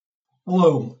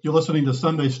Hello, you're listening to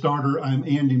Sunday Starter. I'm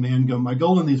Andy Mangum. My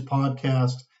goal in these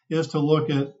podcasts is to look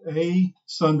at a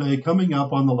Sunday coming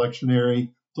up on the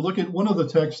lectionary, to look at one of the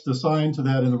texts assigned to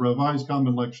that in the Revised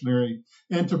Common Lectionary,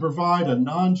 and to provide a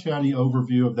non-chatty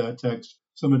overview of that text,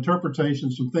 some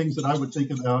interpretations, some things that I would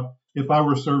think about if I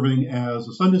were serving as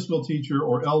a Sunday school teacher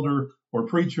or elder or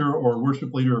preacher or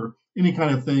worship leader or any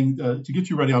kind of thing to get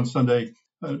you ready on Sunday.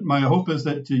 My hope is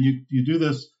that you do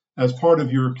this as part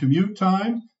of your commute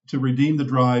time, to redeem the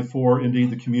drive, for indeed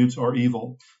the commutes are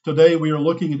evil. Today we are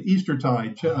looking at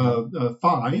Eastertide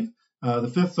 5,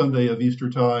 the fifth Sunday of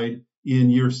Eastertide in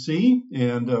year C,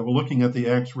 and we're looking at the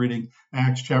Acts reading,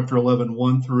 Acts chapter 11,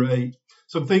 1 through 8.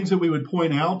 Some things that we would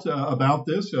point out about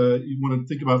this, you want to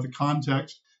think about the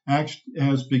context. Acts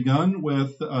has begun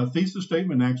with a thesis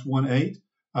statement in Acts 1:8,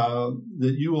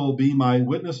 that you will be my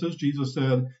witnesses, Jesus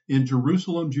said, in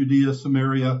Jerusalem, Judea,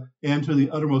 Samaria, and to the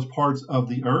uttermost parts of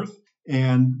the earth.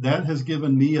 And that has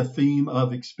given me a theme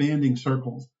of expanding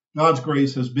circles. God's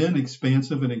grace has been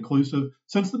expansive and inclusive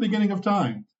since the beginning of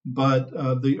time. But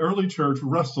the early church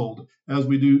wrestled, as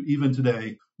we do even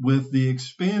today, with the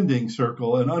expanding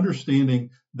circle and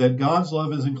understanding that God's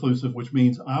love is inclusive, which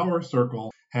means our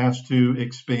circle has to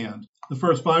expand. The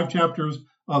first 5 chapters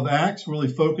of Acts really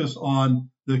focus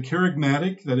on the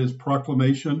charismatic, that is,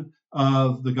 proclamation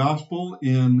of the gospel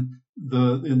in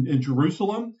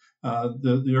Jerusalem.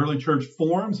 The early church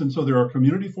forms, and so there are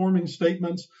community forming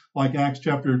statements like Acts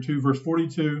chapter 2, verse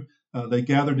 42. They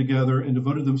gathered together and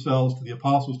devoted themselves to the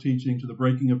apostles' teaching, to the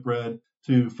breaking of bread,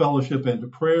 to fellowship, and to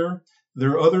prayer.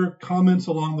 There are other comments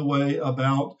along the way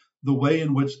about the way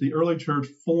in which the early church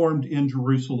formed in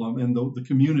Jerusalem and the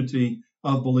community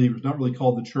of believers, not really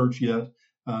called the church yet.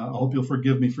 I hope you'll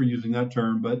forgive me for using that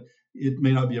term, but it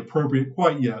may not be appropriate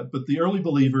quite yet. But the early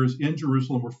believers in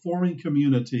Jerusalem were forming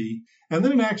community. And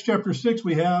then in Acts chapter 6,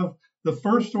 we have the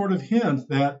first sort of hint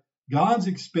that God's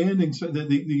expanding,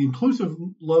 the inclusive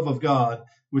love of God,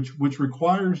 which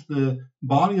requires the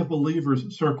body of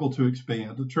believers' circle to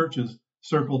expand, the church's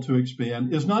circle to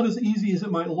expand, is not as easy as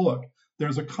it might look.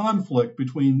 There's a conflict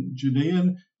between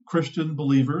Judean Christian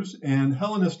believers and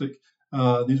Hellenistic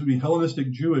these would be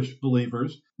Hellenistic Jewish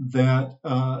believers that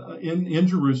in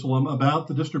Jerusalem about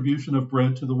the distribution of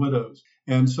bread to the widows.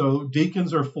 And so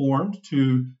deacons are formed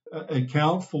to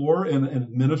account for and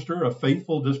administer a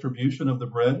faithful distribution of the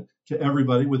bread to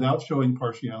everybody without showing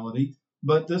partiality.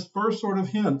 But this first sort of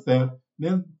hint that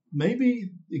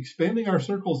maybe expanding our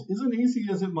circles isn't easy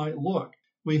as it might look.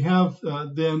 We have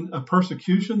then a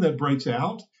persecution that breaks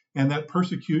out, and that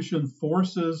persecution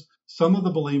forces some of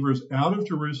the believers out of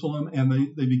Jerusalem, and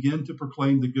they begin to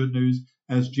proclaim the good news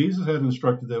as Jesus had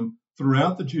instructed them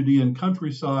throughout the Judean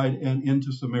countryside and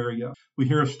into Samaria. We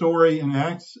hear a story in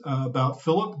Acts about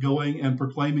Philip going and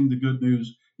proclaiming the good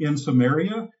news in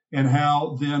Samaria, and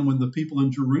how then when the people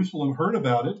in Jerusalem heard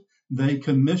about it, they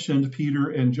commissioned Peter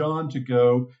and John to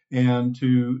go and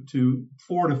to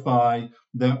fortify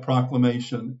that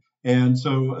proclamation. And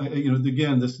so,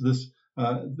 again,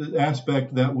 the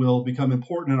aspect that will become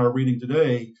important in our reading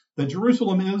today, that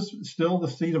Jerusalem is still the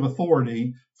seat of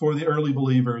authority for the early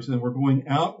believers, and we're going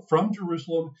out from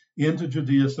Jerusalem into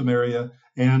Judea, Samaria,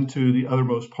 and to the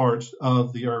othermost parts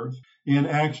of the earth. In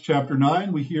Acts chapter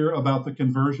 9, we hear about the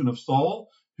conversion of Saul,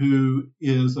 who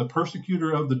is a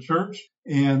persecutor of the church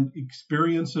and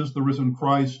experiences the risen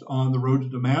Christ on the road to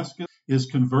Damascus, is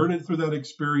converted through that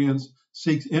experience,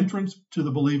 seeks entrance to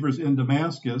the believers in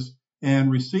Damascus,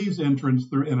 and receives entrance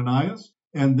through Ananias,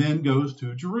 and then goes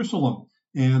to Jerusalem.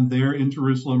 And there in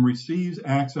Jerusalem receives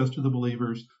access to the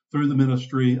believers through the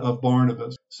ministry of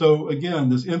Barnabas. So again,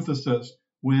 this emphasis,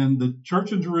 when the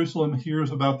church in Jerusalem hears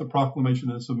about the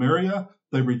proclamation in Samaria,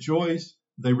 they rejoice,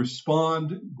 they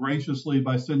respond graciously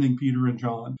by sending Peter and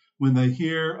John. When they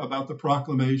hear about the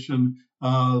proclamation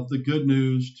of the good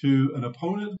news to an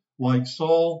opponent like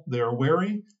Saul, they are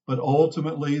wary, but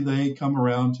ultimately they come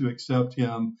around to accept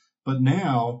him. But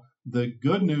now the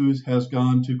good news has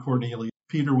gone to Cornelius.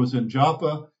 Peter was in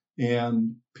Joppa,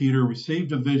 and Peter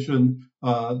received a vision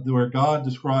where God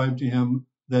described to him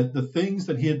that the things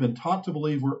that he had been taught to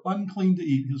believe were unclean to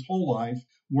eat his whole life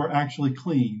were actually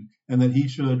clean, and that he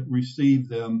should receive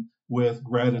them with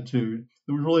gratitude.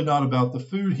 It was really not about the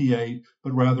food he ate,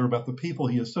 but rather about the people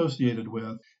he associated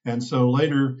with. And so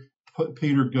later,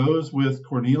 Peter goes with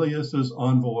Cornelius's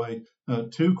envoy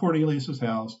to Cornelius's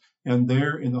house, and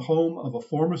there in the home of a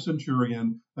former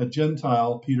centurion, a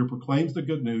Gentile, Peter proclaims the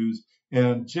good news,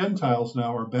 and Gentiles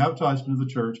now are baptized into the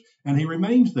church, and he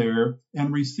remains there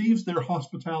and receives their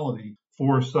hospitality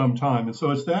for some time. And so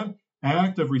it's that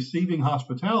act of receiving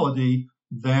hospitality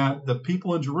that the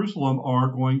people in Jerusalem are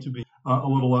going to be a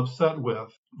little upset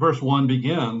with. Verse 1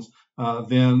 begins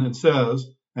then and says,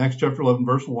 Acts chapter 11,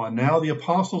 verse 1, now the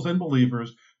apostles and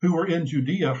believers who were in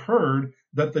Judea heard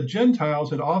that the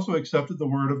Gentiles had also accepted the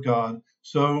word of God.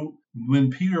 So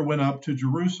when Peter went up to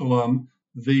Jerusalem,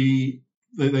 they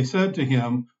said to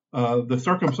him, the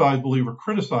circumcised believer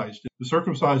criticized him. The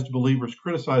circumcised believers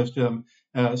criticized him,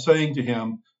 saying to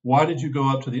him, why did you go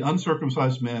up to the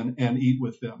uncircumcised men and eat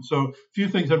with them? So a few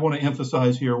things I want to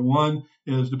emphasize here. One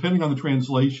is, depending on the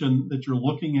translation that you're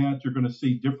looking at, you're going to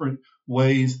see different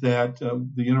ways that the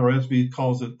NRSV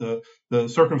calls it the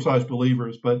circumcised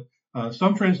believers. But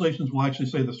some translations will actually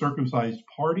say the circumcised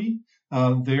party.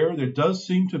 There does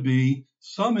seem to be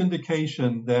some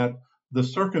indication that the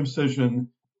circumcision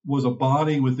was a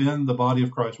body within the body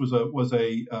of Christ, was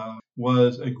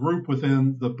a group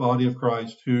within the body of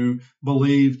Christ who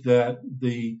believed that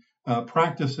the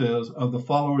practices of the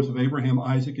followers of Abraham,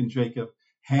 Isaac, and Jacob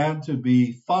had to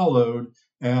be followed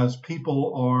as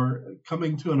people are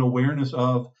coming to an awareness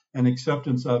of and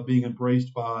acceptance of being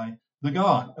embraced by the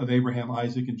God of Abraham,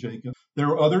 Isaac, and Jacob. There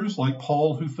are others like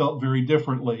Paul who felt very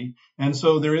differently. And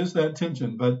so there is that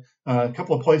tension. But a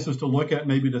couple of places to look at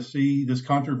maybe to see this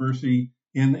controversy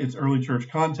in its early church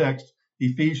context.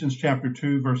 Ephesians chapter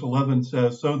 2, verse 11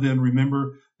 says, so then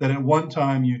remember that at one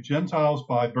time you Gentiles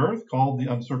by birth, called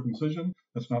the uncircumcision,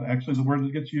 that's not actually the word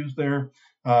that gets used there,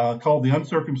 called the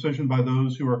uncircumcision by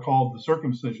those who are called the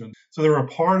circumcision. So there are a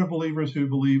part of believers who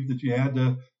believed that you had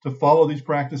to follow these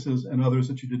practices and others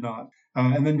that you did not.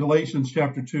 And then Galatians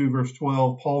chapter 2, verse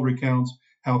 12, Paul recounts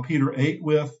how Peter ate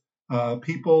with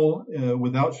people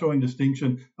without showing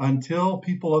distinction until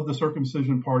people of the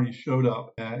circumcision party showed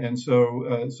up. And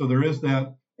so there is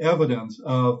that evidence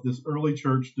of this early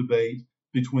church debate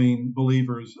between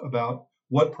believers about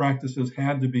what practices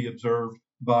had to be observed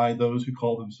by those who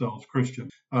call themselves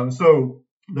Christians. So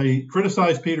they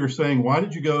criticized Peter, saying, why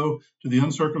did you go to the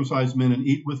uncircumcised men and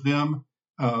eat with them?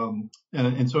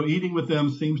 And so eating with them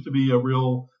seems to be a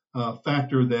real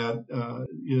factor that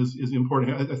is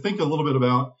important. I think a little bit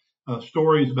about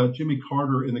stories about Jimmy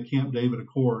Carter in the Camp David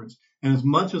Accords, and as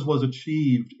much as was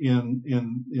achieved in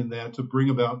that to bring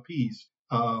about peace,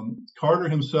 Carter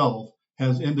himself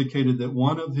has indicated that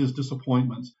one of his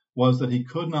disappointments was that he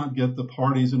could not get the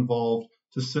parties involved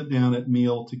to sit down at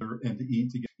meal together and to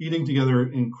eat together. Eating together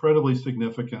incredibly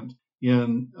significant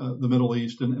in the Middle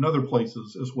East and in other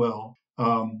places as well.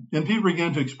 And Peter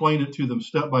began to explain it to them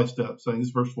step by step, saying, this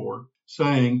is verse 4,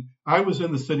 saying, I was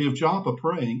in the city of Joppa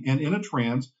praying, and in a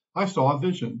trance I saw a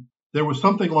vision. There was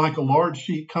something like a large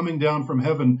sheet coming down from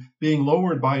heaven, being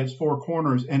lowered by its four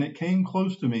corners, and it came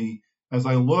close to me. As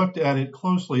I looked at it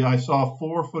closely, I saw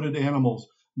four-footed animals,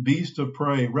 beasts of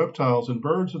prey, reptiles, and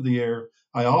birds of the air.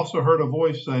 I also heard a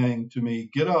voice saying to me,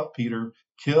 get up, Peter,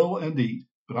 kill and eat.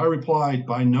 But I replied,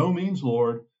 by no means,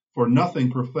 Lord, for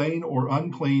nothing profane or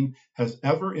unclean has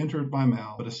ever entered my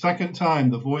mouth. But a second time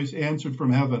the voice answered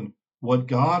from heaven, what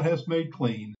God has made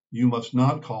clean, you must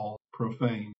not call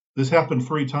profane. This happened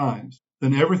 3 times.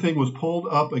 Then everything was pulled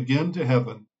up again to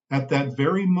heaven. At that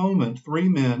very moment, 3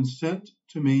 men sent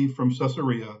to me from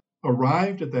Caesarea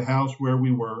arrived at the house where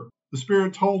we were. The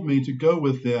Spirit told me to go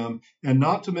with them and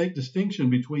not to make distinction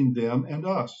between them and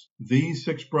us. These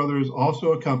 6 brothers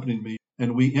also accompanied me,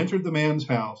 and we entered the man's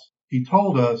house. He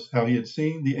told us how he had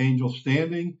seen the angel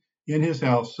standing in his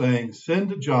house, saying, send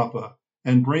to Joppa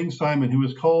and bring Simon, who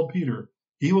is called Peter.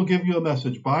 He will give you a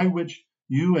message by which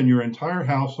you and your entire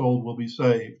household will be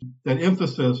saved. That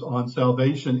emphasis on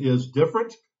salvation is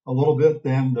different a little bit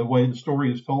than the way the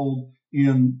story is told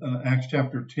in Acts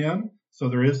chapter 10. So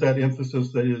there is that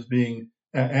emphasis that is being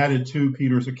added to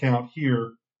Peter's account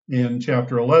here in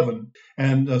chapter 11.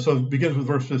 And so it begins with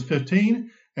verses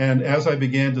 15. And as I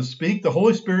began to speak, the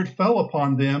Holy Spirit fell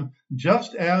upon them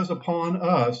just as upon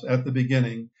us at the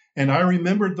beginning. And I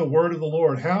remembered the word of the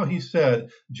Lord, how he said,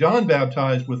 John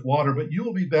baptized with water, but you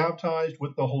will be baptized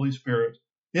with the Holy Spirit.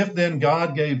 If then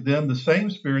God gave them the same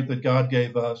Spirit that God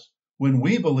gave us when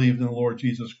we believed in the Lord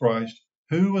Jesus Christ,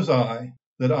 who was I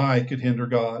that I could hinder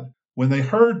God? When they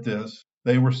heard this,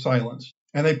 they were silenced.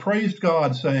 And they praised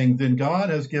God, saying, then God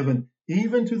has given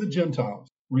even to the Gentiles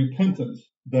repentance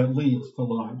that leads to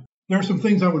life. There are some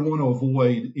things I would want to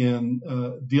avoid in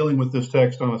dealing with this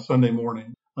text on a Sunday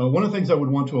morning. One of the things I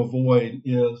would want to avoid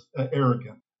is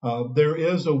arrogance. There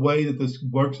is a way that this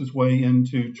works its way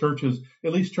into churches,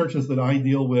 at least churches that I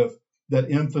deal with,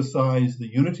 that emphasize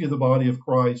the unity of the body of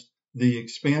Christ, the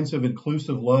expansive,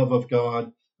 inclusive love of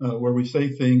God, where we say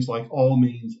things like all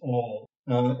means all.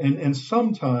 And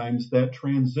sometimes that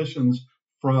transitions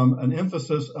from an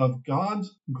emphasis of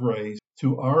God's grace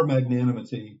to our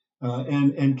magnanimity.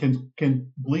 and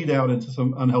can bleed out into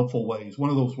some unhelpful ways. One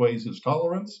of those ways is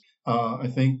tolerance. I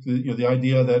think the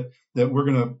idea that we're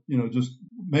going to just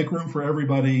make room for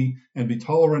everybody and be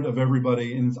tolerant of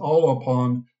everybody, and it's all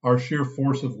upon our sheer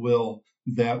force of will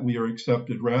that we are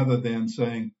accepted, rather than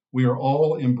saying we are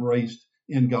all embraced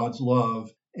in God's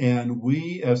love, and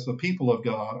we as the people of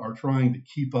God are trying to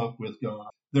keep up with God.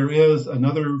 There is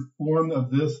another form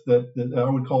of this that I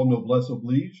would call noblesse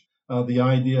oblige. The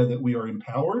idea that we are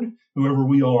empowered, whoever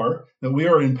we are, that we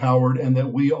are empowered and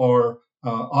that we are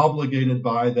obligated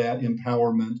by that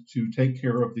empowerment to take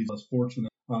care of these less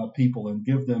fortunate people and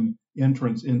give them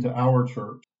entrance into our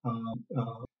church.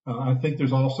 I think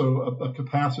there's also a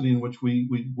capacity in which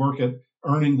we work at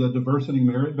earning the diversity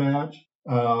merit badge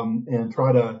and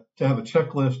try to have a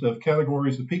checklist of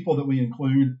categories of people that we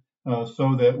include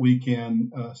so that we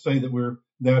can say that we're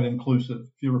that inclusive.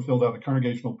 If you ever filled out a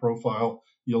congregational profile,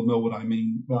 you'll know what I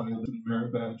mean by the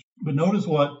merit badge. But notice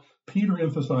what Peter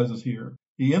emphasizes here.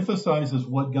 He emphasizes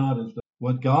what God has done,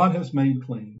 what God has made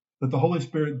clean, that the Holy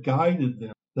Spirit guided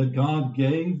them, that God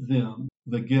gave them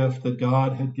the gift that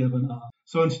God had given us.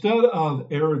 So instead of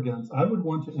arrogance, I would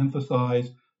want to emphasize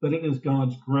that it is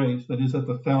God's grace that is at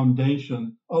the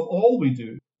foundation of all we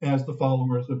do as the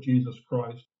followers of Jesus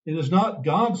Christ. It is not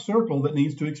God's circle that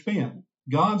needs to expand.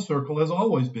 God's circle has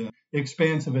always been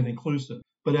expansive and inclusive.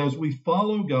 But as we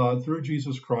follow God through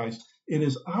Jesus Christ, it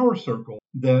is our circle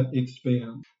that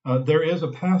expands. There is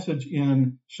a passage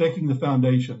in Shaking the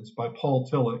Foundations by Paul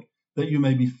Tillich that you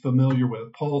may be familiar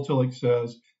with. Paul Tillich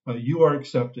says, you are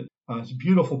accepted. It's a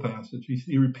beautiful passage.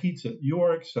 He repeats it. You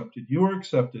are accepted. You are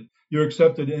accepted. You're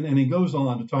accepted. And he goes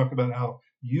on to talk about how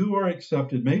you are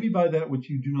accepted, maybe by that which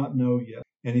you do not know yet.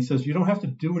 And he says, you don't have to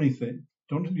do anything.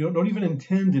 Don't even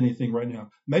intend anything right now.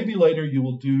 Maybe later you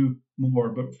will do more,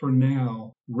 but for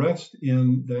now, rest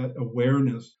in that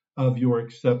awareness of your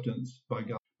acceptance by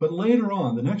God. But later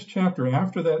on, the next chapter,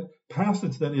 after that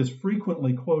passage that is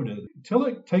frequently quoted,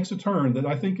 Tillich takes a turn that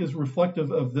I think is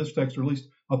reflective of this text, or at least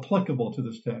applicable to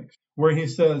this text, where he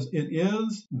says, it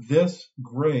is this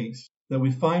grace that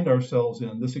we find ourselves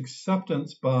in, this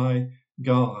acceptance by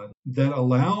God, that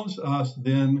allows us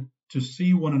then to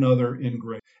see one another in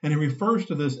grace. And he refers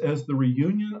to this as the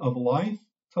reunion of life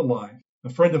to life. A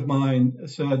friend of mine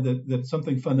said that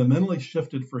something fundamentally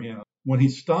shifted for him when he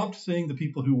stopped seeing the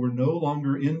people who were no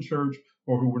longer in church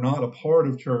or who were not a part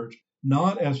of church,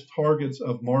 not as targets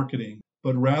of marketing,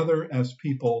 but rather as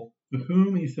people to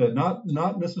whom he said, not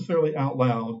necessarily out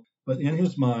loud, but in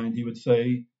his mind, he would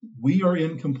say, we are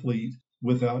incomplete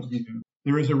without you.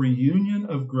 There is a reunion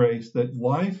of grace that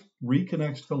life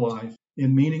reconnects to life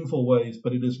in meaningful ways,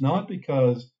 but it is not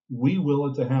because we will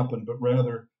it to happen, but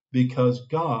rather because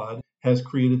God has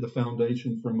created the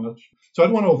foundation for much. So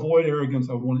I'd want to avoid arrogance.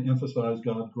 I would want to emphasize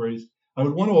God's grace. I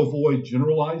would want to avoid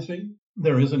generalizing.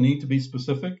 There is a need to be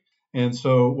specific. And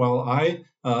so while I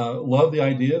love the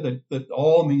idea that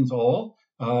all means all,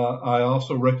 I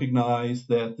also recognize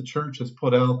that the church has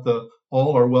put out the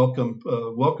all are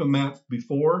welcome mat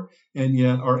before, and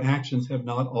yet our actions have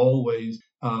not always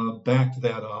backed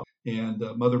that up. And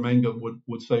Mother Mangum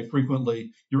would say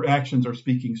frequently, your actions are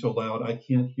speaking so loud, I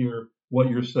can't hear what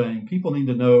you're saying. People need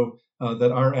to know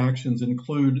that our actions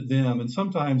include them. And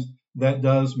sometimes that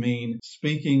does mean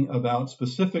speaking about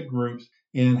specific groups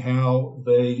and how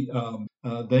they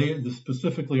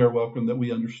specifically are welcome, that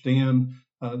we understand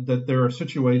that there are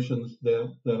situations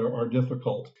that are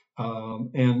difficult,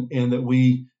 and that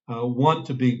we want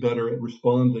to be better at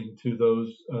responding to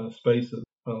those spaces.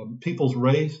 People's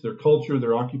race, their culture,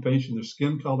 their occupation, their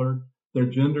skin color, their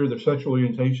gender, their sexual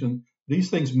orientation, these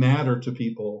things matter to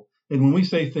people. And when we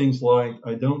say things like,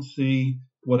 I don't see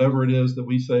whatever it is that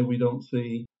we say we don't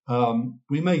see,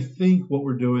 we may think what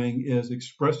we're doing is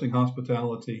expressing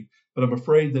hospitality, but I'm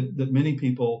afraid that many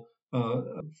people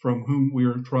from whom we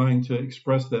are trying to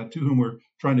express that, to whom we're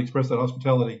trying to express that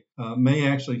hospitality, may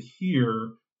actually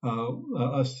hear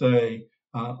us say,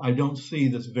 I don't see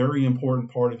this very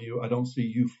important part of you. I don't see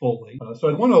you fully. So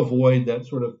I'd want to avoid that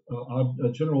sort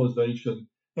of generalization.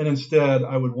 And instead,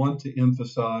 I would want to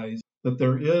emphasize that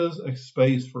there is a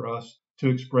space for us to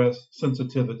express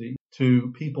sensitivity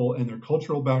to people and their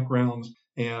cultural backgrounds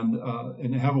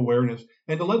and have awareness,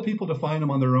 and to let people define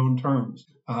them on their own terms.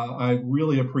 I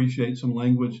really appreciate some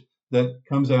language that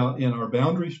comes out in our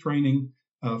boundaries training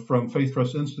from Faith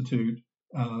Trust Institute,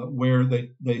 where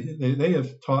they have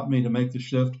taught me to make the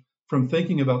shift from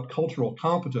thinking about cultural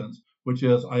competence, which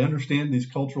is I understand these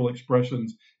cultural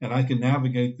expressions and I can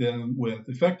navigate them with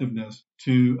effectiveness,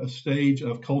 to a stage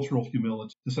of cultural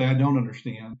humility, to say I don't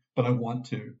understand, but I want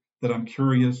to, that I'm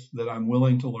curious, that I'm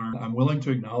willing to learn, I'm willing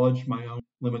to acknowledge my own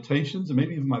limitations and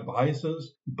maybe even my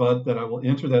biases, but that I will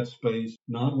enter that space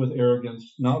not with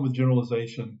arrogance, not with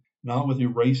generalization, not with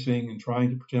erasing and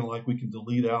trying to pretend like we can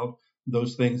delete out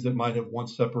those things that might have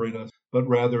once separated us, but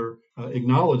rather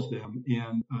acknowledge them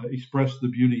and express the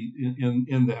beauty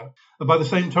in that. By the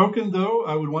same token, though,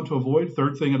 I would want to avoid,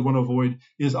 third thing I'd want to avoid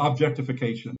is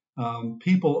objectification.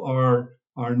 People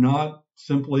are not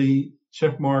simply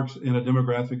check marks in a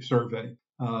demographic survey.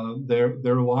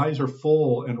 Their lives are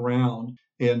full and round.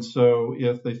 And so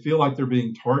if they feel like they're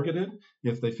being targeted,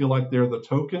 if they feel like they're the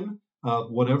token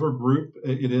of whatever group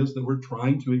it is that we're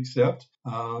trying to accept,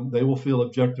 they will feel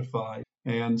objectified.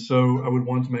 And so I would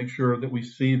want to make sure that we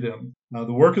see them.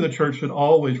 The work of the church should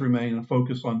always remain a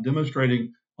focus on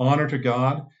demonstrating honor to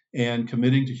God and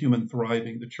committing to human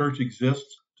thriving. The church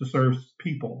exists to serve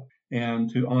people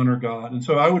and to honor God. And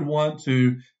so I would want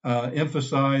to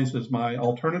emphasize as my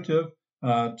alternative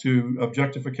to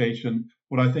objectification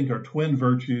what I think are twin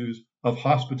virtues of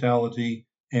hospitality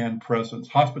and presence.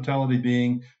 Hospitality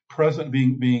being present,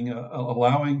 being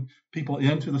allowing people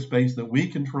into the space that we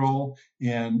control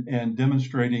and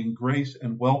demonstrating grace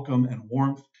and welcome and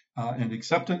warmth and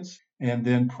acceptance. And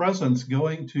then presence,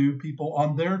 going to people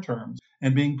on their terms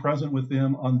and being present with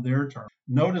them on their terms.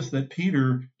 Notice that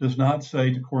Peter does not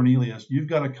say to Cornelius, you've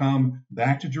got to come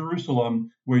back to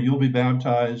Jerusalem where you'll be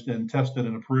baptized and tested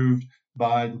and approved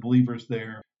by the believers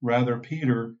there. Rather,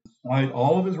 Peter, despite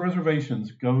all of his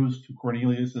reservations, goes to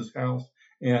Cornelius's house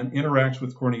and interacts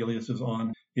with Cornelius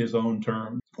on his own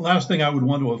terms. Last thing I would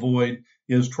want to avoid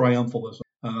is triumphalism.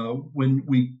 When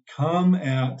we come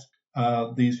at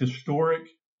these historic,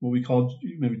 what we call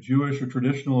maybe Jewish or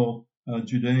traditional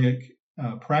Judaic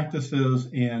practices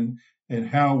and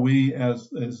how we as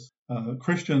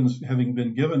Christians, having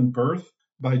been given birth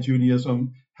by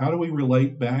Judaism, how do we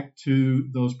relate back to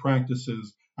those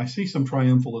practices? I see some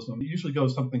triumphalism. It usually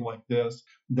goes something like this,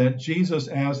 that Jesus,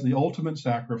 as the ultimate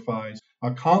sacrifice,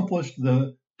 accomplished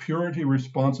the purity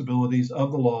responsibilities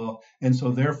of the law, and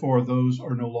so therefore those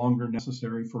are no longer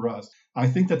necessary for us. I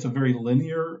think that's a very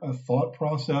linear thought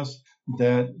process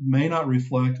that may not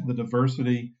reflect the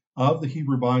diversity of the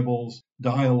Hebrew Bible's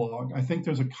dialogue. I think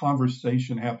there's a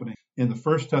conversation happening in the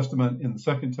First Testament, in the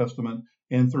Second Testament,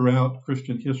 and throughout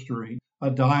Christian history, a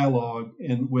dialogue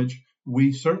in which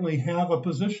we certainly have a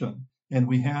position and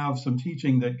we have some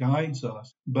teaching that guides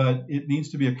us, but it needs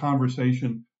to be a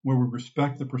conversation where we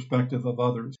respect the perspective of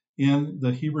others. In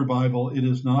the Hebrew Bible, it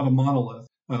is not a monolith.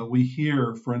 We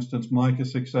hear, for instance, Micah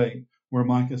 6:8, where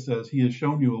Micah says, he has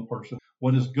shown you, O person,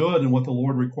 what is good and what the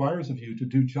Lord requires of you, to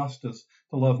do justice,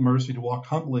 to love mercy, to walk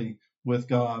humbly with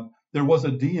God. There was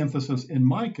a de-emphasis in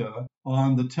Micah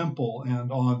on the temple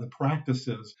and on the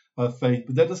practices of faith,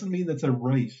 but that doesn't mean that's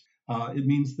erased. It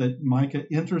means that Micah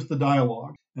enters the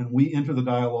dialogue, and we enter the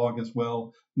dialogue as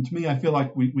well. And to me, I feel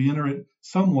like we enter it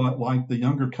somewhat like the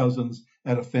younger cousins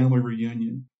at a family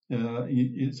reunion.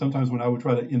 Sometimes when I would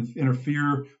try to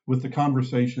interfere with the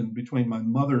conversation between my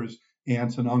mother's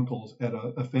aunts and uncles at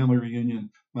a family reunion,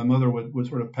 my mother would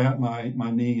sort of pat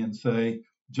my knee and say,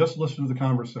 just listen to the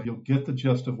conversation. You'll get the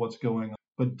gist of what's going on,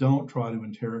 but don't try to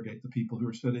interrogate the people who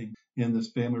are sitting in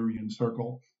this family reunion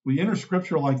circle. We enter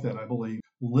scripture like that, I believe,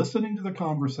 listening to the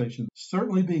conversation,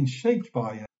 certainly being shaped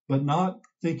by it, but not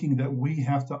thinking that we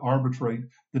have to arbitrate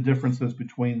the differences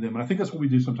between them. And I think that's what we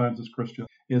do sometimes as Christians,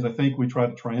 is I think we try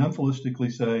to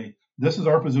triumphalistically say, this is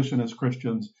our position as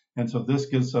Christians, and so this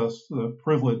gives us the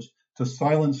privilege to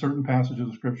silence certain passages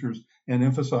of scriptures and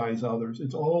emphasize others.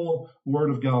 It's all Word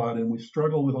of God, and we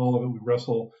struggle with all of it. We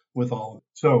wrestle with all of it.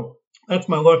 So that's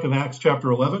my look at Acts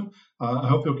chapter 11. I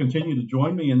hope you'll continue to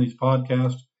join me in these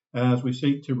podcasts as we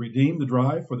seek to redeem the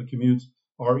drive, for the commutes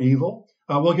are evil.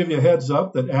 We'll give you a heads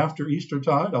up that after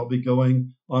Eastertide, I'll be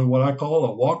going on what I call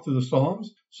a walk through the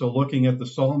Psalms. So looking at the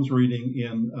Psalms reading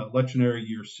in lectionary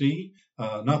year C,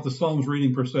 not the Psalms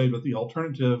reading per se, but the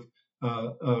alternative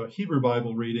Hebrew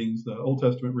Bible readings, the Old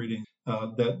Testament readings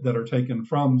that are taken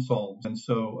from Psalms. And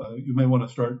so you may want to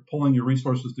start pulling your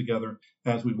resources together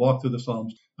as we walk through the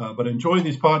Psalms. But enjoy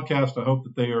these podcasts. I hope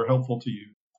that they are helpful to you.